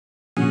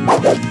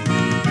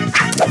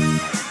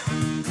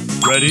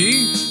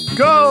Ready,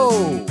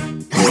 go!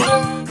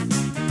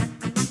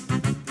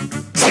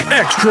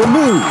 Extra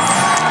move!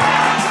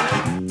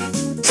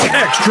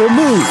 Extra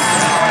move!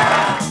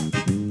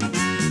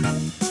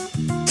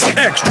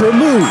 Extra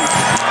move!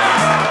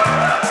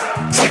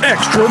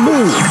 Extra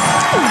move!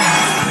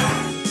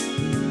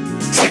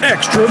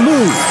 Extra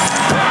move!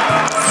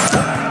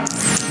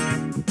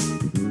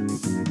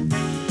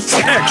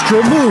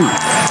 Extra move!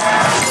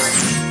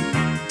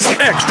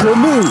 Extra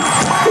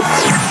move!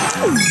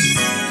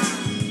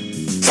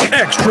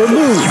 Extra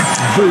move!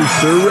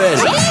 Booster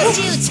ready!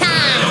 Juju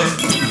time!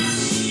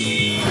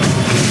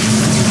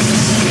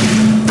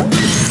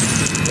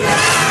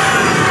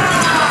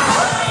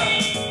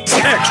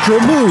 Extra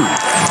move!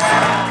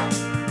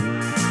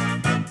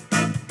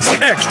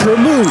 Extra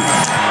move!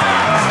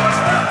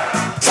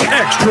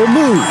 Extra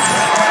move!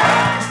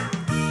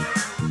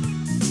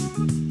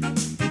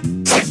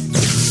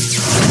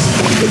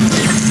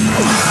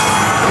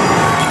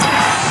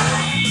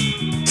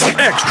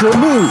 Extra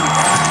move!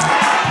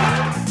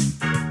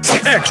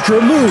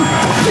 Extra move!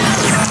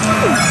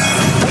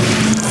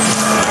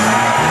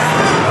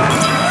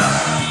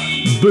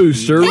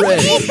 Booster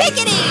ready!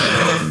 Pickety!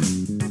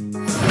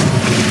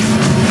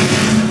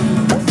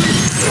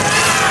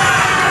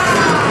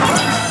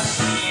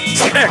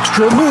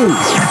 Extra move!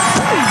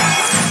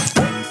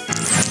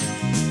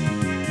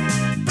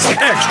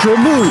 Extra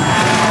move!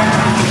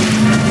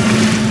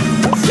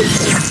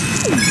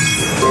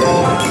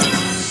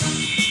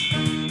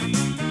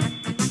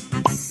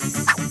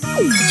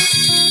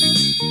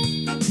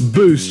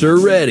 Booster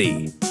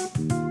ready!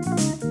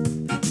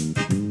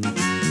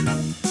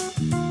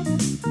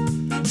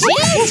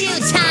 Juju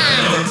time!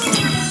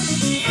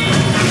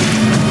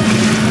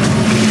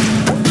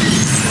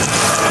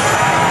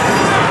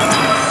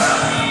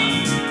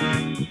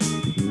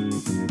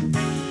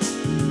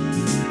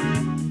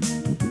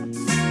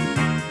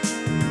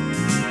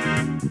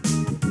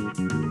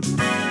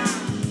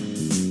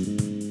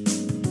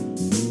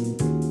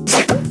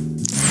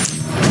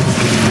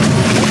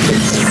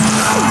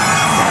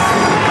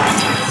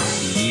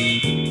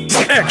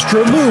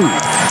 Extra move!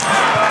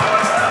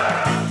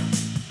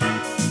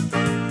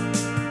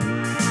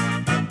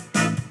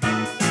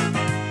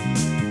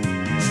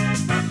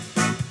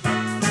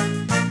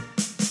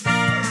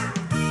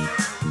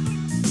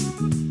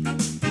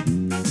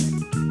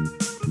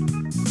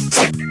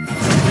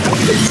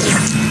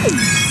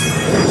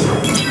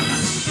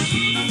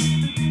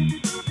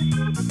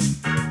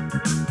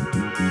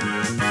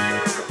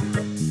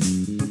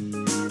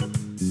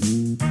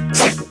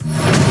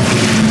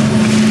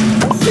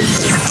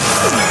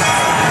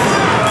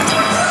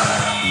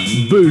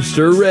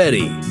 Booster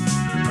ready!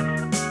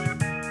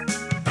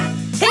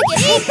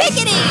 Pickety,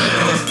 pickety!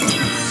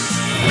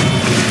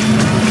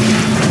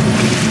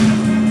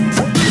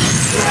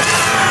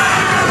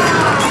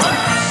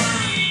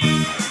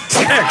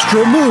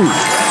 Extra move!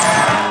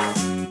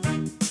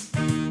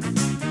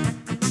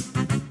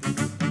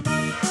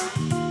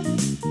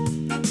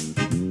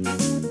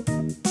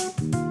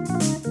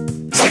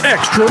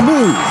 Extra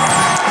move!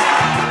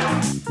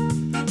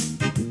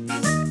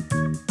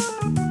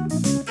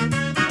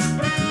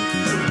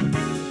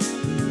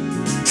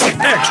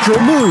 Extra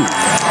move!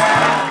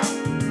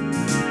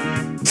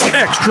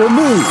 Extra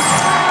move!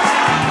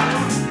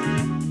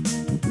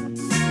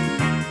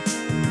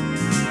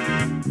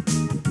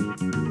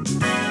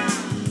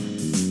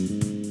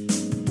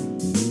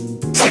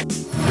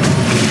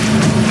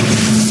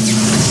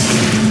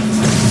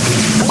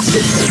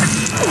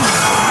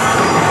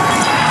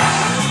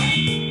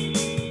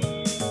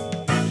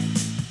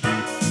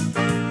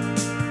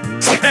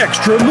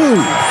 Extra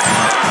move!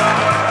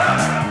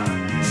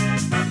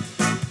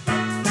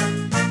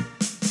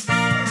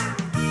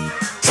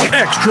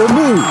 Extra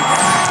move!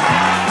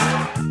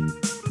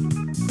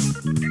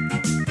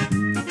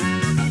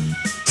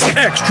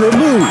 Extra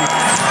move!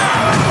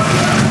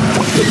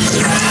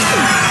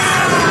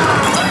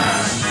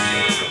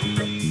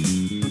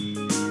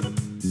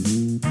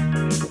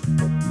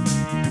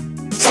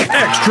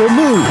 Extra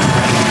move!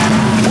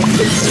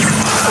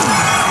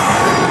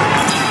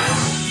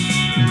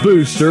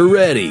 Booster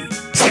ready!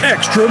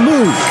 Extra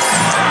move!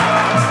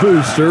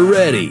 Booster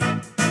ready!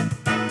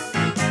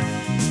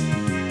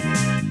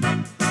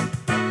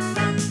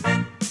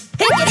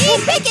 Pickety,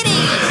 pickety!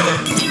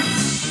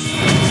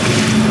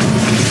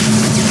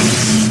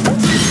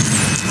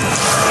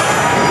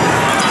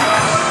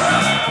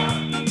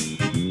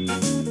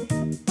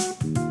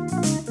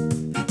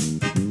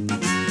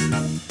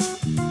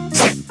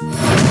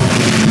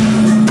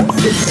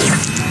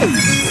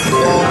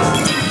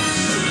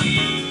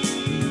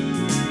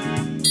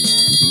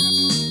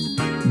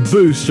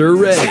 Booster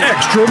ready!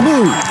 Extra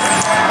move!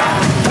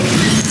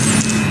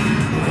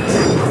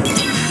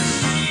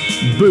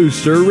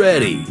 Booster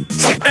ready!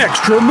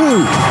 Extra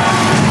move!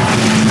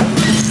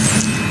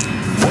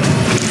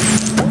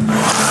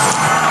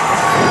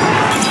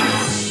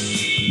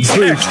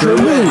 Booster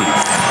ready!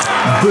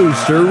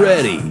 Booster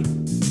ready!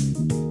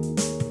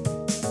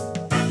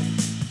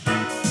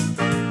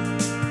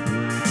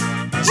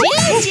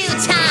 Juju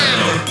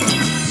time!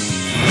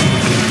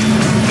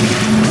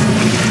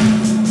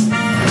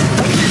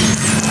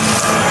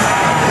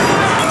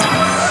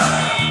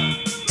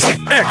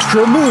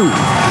 Extra move.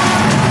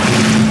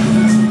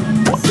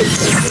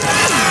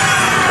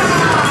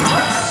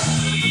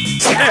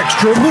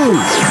 Extra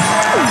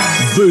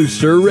move.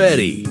 Booster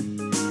ready.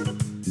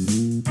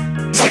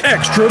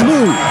 Extra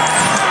move.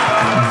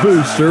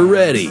 Booster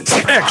ready.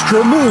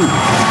 Extra move.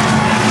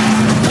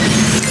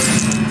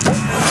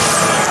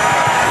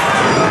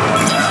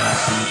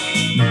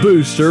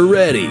 Booster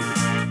ready.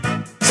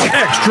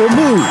 Extra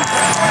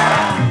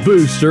move.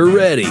 Booster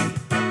ready.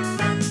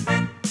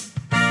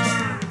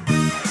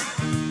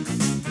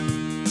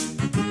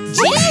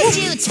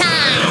 Juju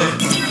time!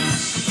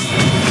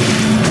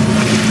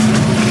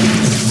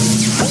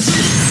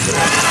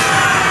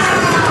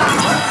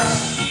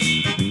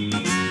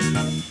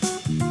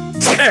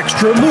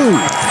 Extra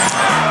move.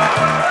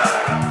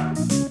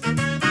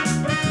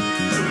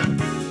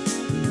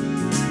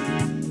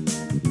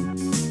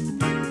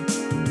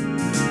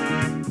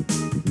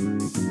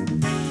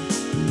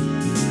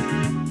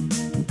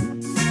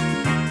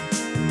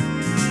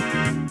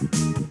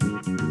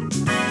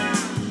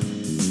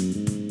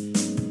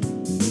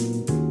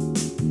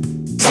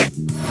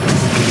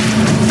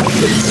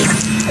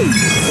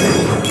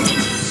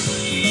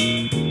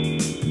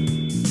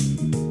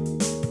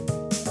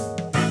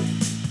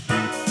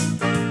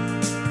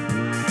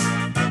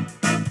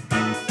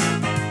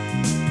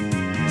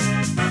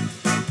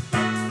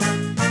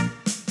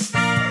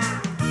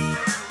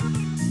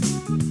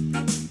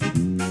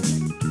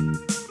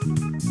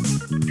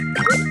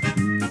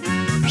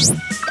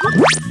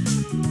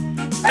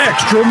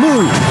 Extra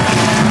move.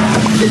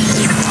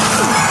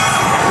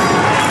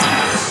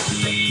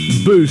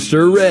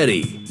 Booster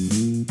ready.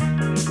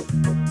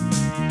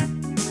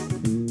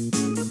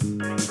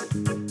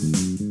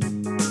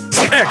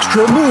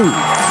 Extra move.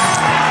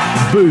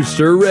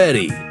 Booster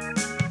ready.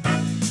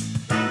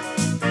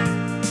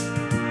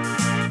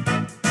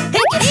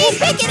 Pickety,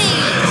 pickety!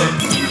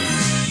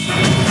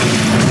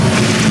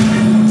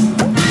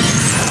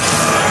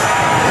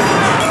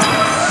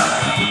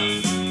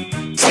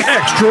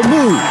 Extra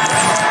move.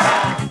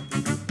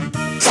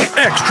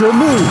 Extra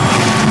move.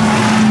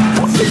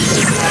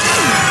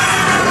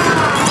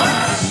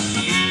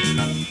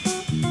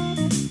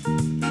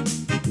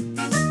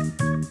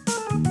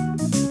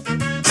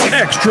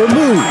 Extra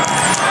move.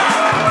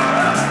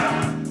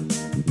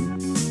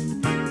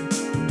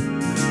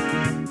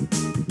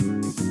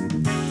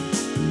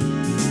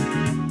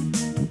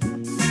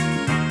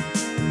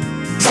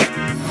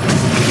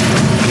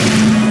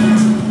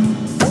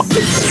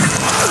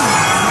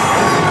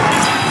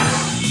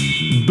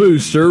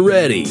 Booster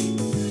ready.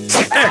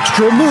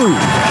 Extra move.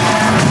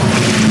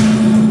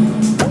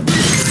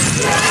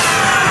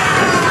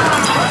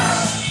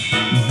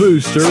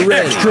 Booster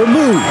ready. Extra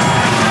move.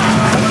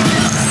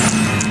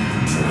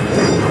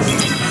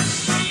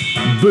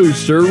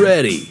 Booster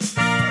ready.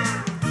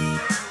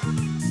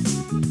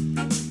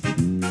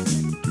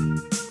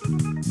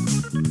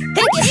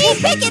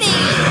 Pickety, pickety!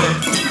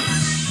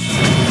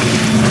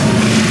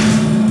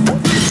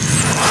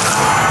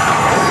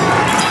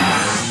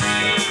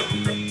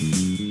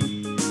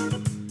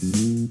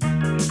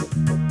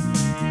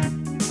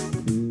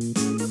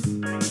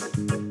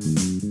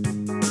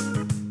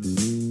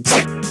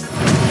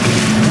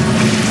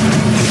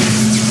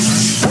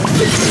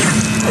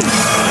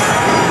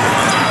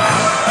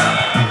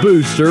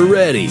 Booster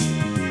ready.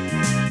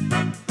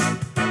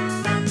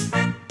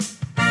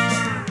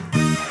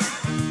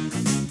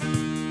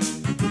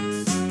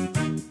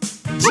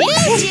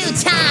 Juju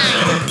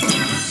time!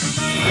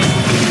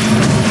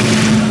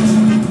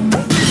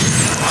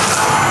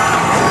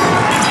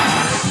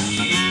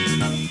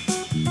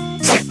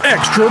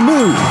 Extra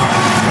move.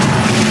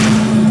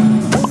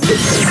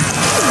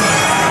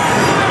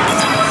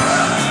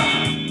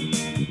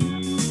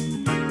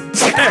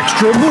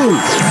 Extra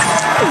move.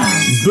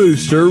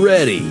 Booster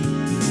ready.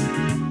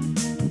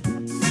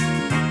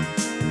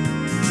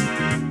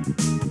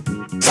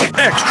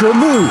 Extra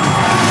move.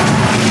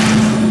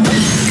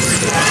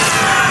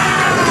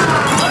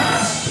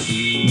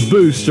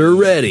 Booster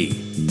ready.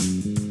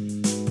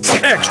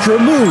 Extra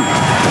move.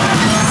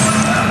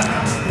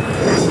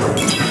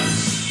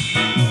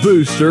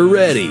 Booster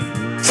ready.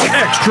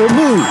 Extra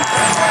move.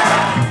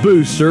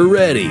 Booster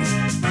ready.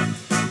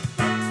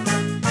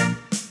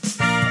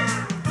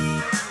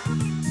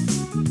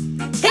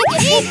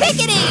 Pickety,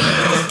 pickety!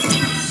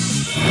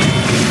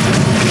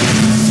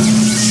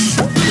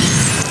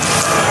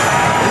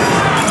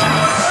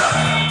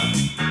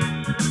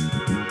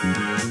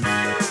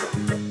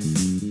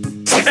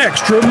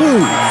 Extra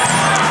move.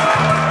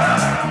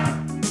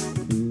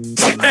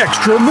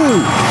 Extra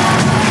move.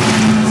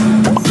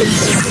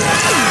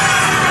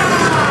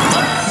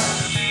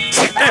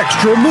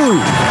 Extra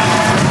move.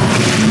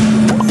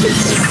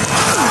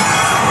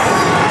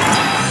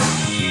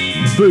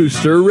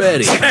 Booster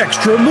ready.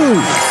 Extra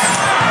move.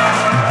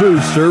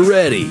 Booster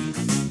ready.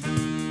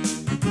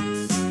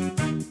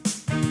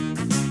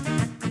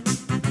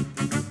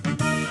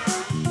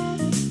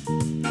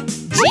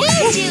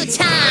 Juju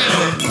time!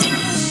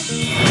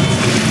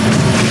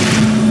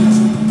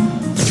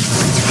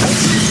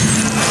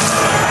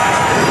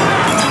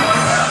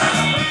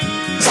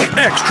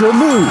 Extra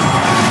move.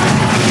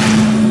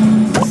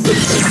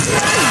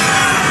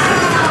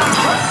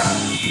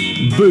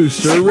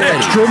 Booster ready.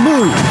 Extra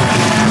move.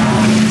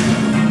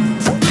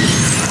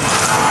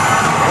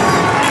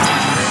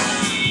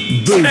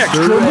 Booster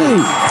Extra ready.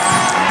 Move.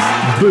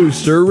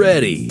 Booster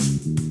ready.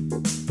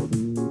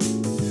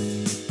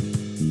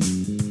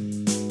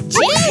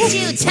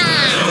 Juju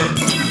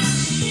time!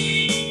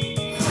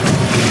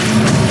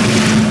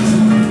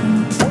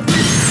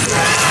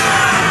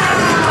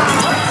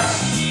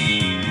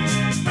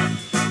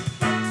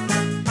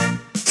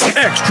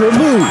 Extra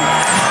move.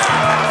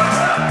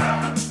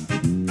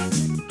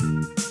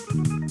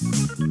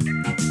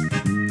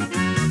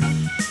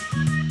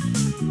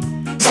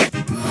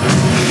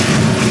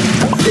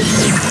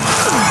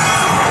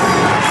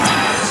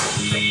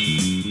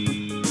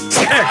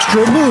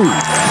 Extra move.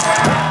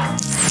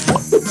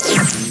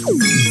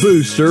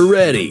 Booster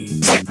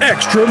ready.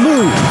 Extra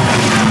move.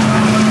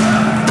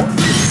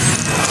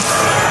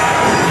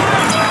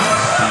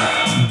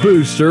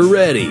 Booster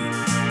ready.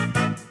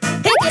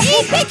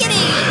 Pickety,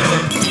 pickety!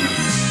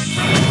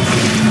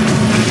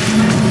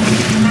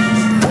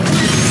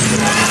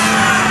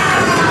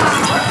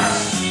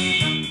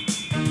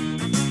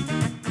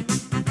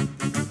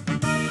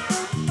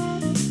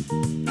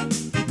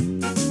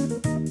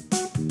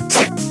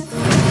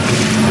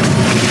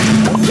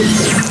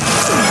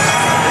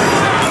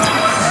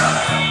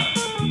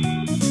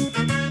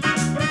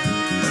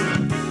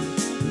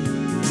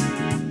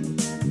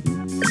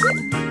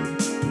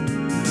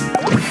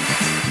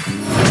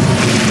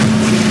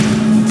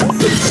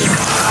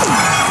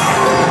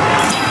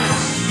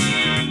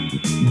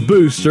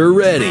 Booster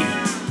ready.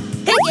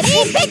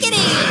 Pickety, pickety!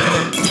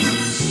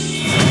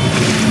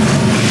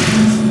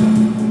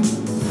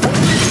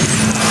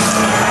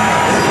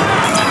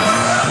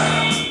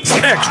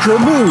 Extra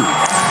move.